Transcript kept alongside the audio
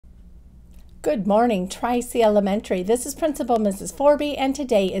Good morning, Tri-C Elementary. This is Principal Mrs. Forby, and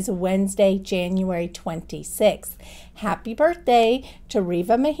today is Wednesday, January 26th. Happy birthday to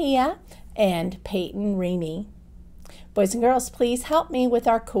Riva Mejia and Peyton Reamy. Boys and girls, please help me with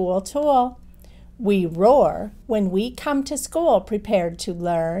our cool tool. We roar when we come to school prepared to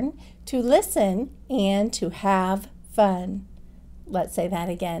learn, to listen, and to have fun. Let's say that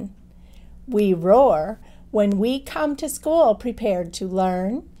again. We roar when we come to school prepared to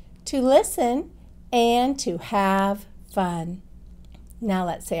learn, to listen, and to have fun. Now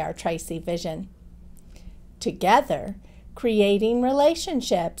let's say our Tri-C vision. Together, creating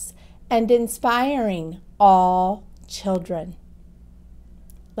relationships and inspiring all children.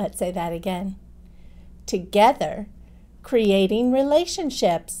 Let's say that again. Together, creating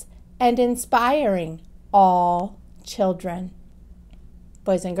relationships and inspiring all children.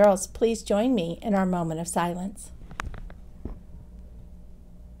 Boys and girls, please join me in our moment of silence.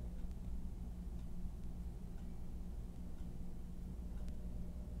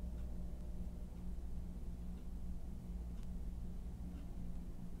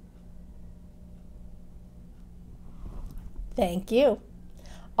 Thank you.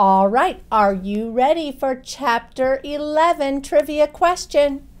 All right, are you ready for Chapter 11 trivia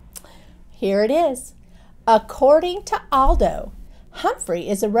question? Here it is. According to Aldo, Humphrey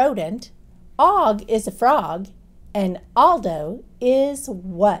is a rodent, Og is a frog, and Aldo is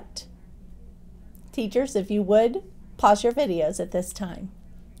what? Teachers, if you would, pause your videos at this time.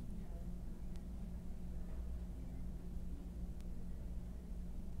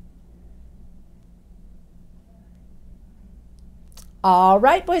 All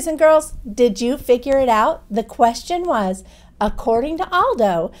right, boys and girls, did you figure it out? The question was, according to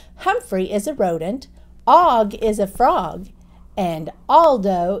Aldo, Humphrey is a rodent, Og is a frog, and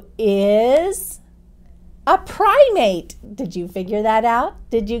Aldo is a primate. Did you figure that out?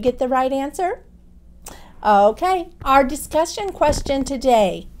 Did you get the right answer? Okay, our discussion question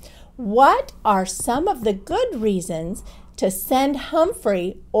today. What are some of the good reasons to send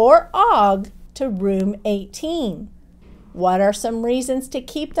Humphrey or Og to room 18? What are some reasons to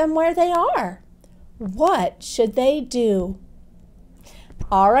keep them where they are? What should they do?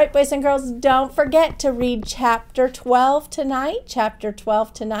 All right, boys and girls, don't forget to read Chapter 12 tonight,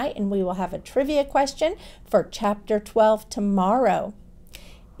 and we will have a trivia question for Chapter 12 tomorrow.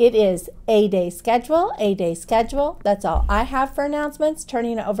 It is A-Day schedule, A-Day schedule. That's all I have for announcements.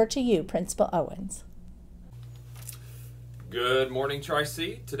 Turning it over to you, Principal Owens. Good morning,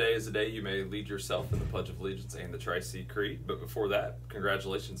 Tri-C. Today is the day you may lead yourself in the Pledge of Allegiance and the Tri-C Creed. But before that,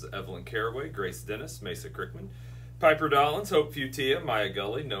 congratulations to Evelyn Caraway, Grace Dennis, Mesa Crickman, Piper Dollins, Hope Futia, Maya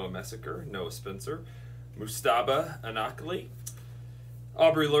Gully, Noah Messiker, Noah Spencer, Mustaba Anakali,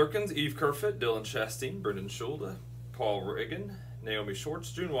 Aubrey Lurkins, Eve Kerfoot, Dylan Chastain, Brendan Schulda, Paul Reagan, Naomi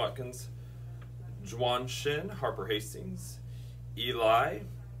Schwartz, June Watkins, Juan Shin, Harper Hastings, Eli,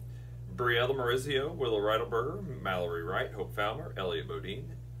 Briella Marizio, Willow Reidelberger, Mallory Wright, Hope Falmer, Elliot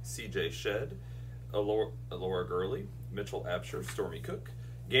Bodine, CJ Shedd, Alora Gurley, Mitchell Absher, Stormy Cook,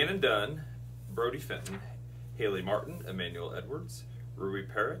 Gannon Dunn, Brody Fenton, Haley Martin, Emmanuel Edwards, Ruby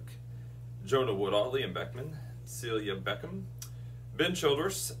Perrick, Jonah Woodall, Liam Beckman, Celia Beckham, Ben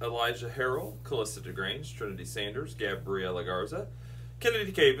Childress, Elijah Harrell, Callista DeGrange, Trinity Sanders, Gabriella Garza,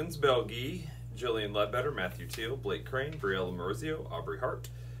 Kennedy Cavens, Belle Gee, Jillian Ledbetter, Matthew Teal, Blake Crane, Briella Marizio, Aubrey Hart,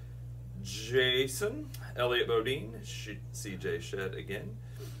 Jason, Elliot Bodine, CJ Shedd again,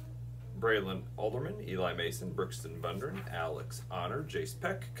 Braylon Alderman, Eli Mason, Brookston Bundren, Alex Honor, Jace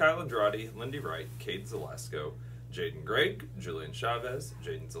Peck, Kyle Andrade, Lindy Wright, Cade Zelasco, Jaden Gregg, Julian Chavez,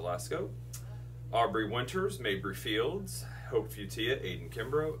 Jaden Zelasco, Aubrey Winters, Mabry Fields, Hope Futia, Aiden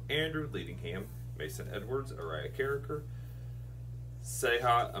Kimbrough, Andrew Leadingham, Mason Edwards, Araya Carricker,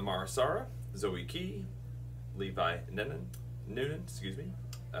 Seha Amarasara, Zoe Key, Levi Noonan,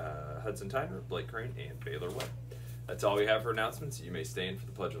 Hudson Tyner, Blake Crane, and Baylor Webb. That's all we have for announcements. You may stand for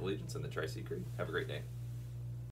the Pledge of Allegiance and the Tri-C Creed. Have a great day.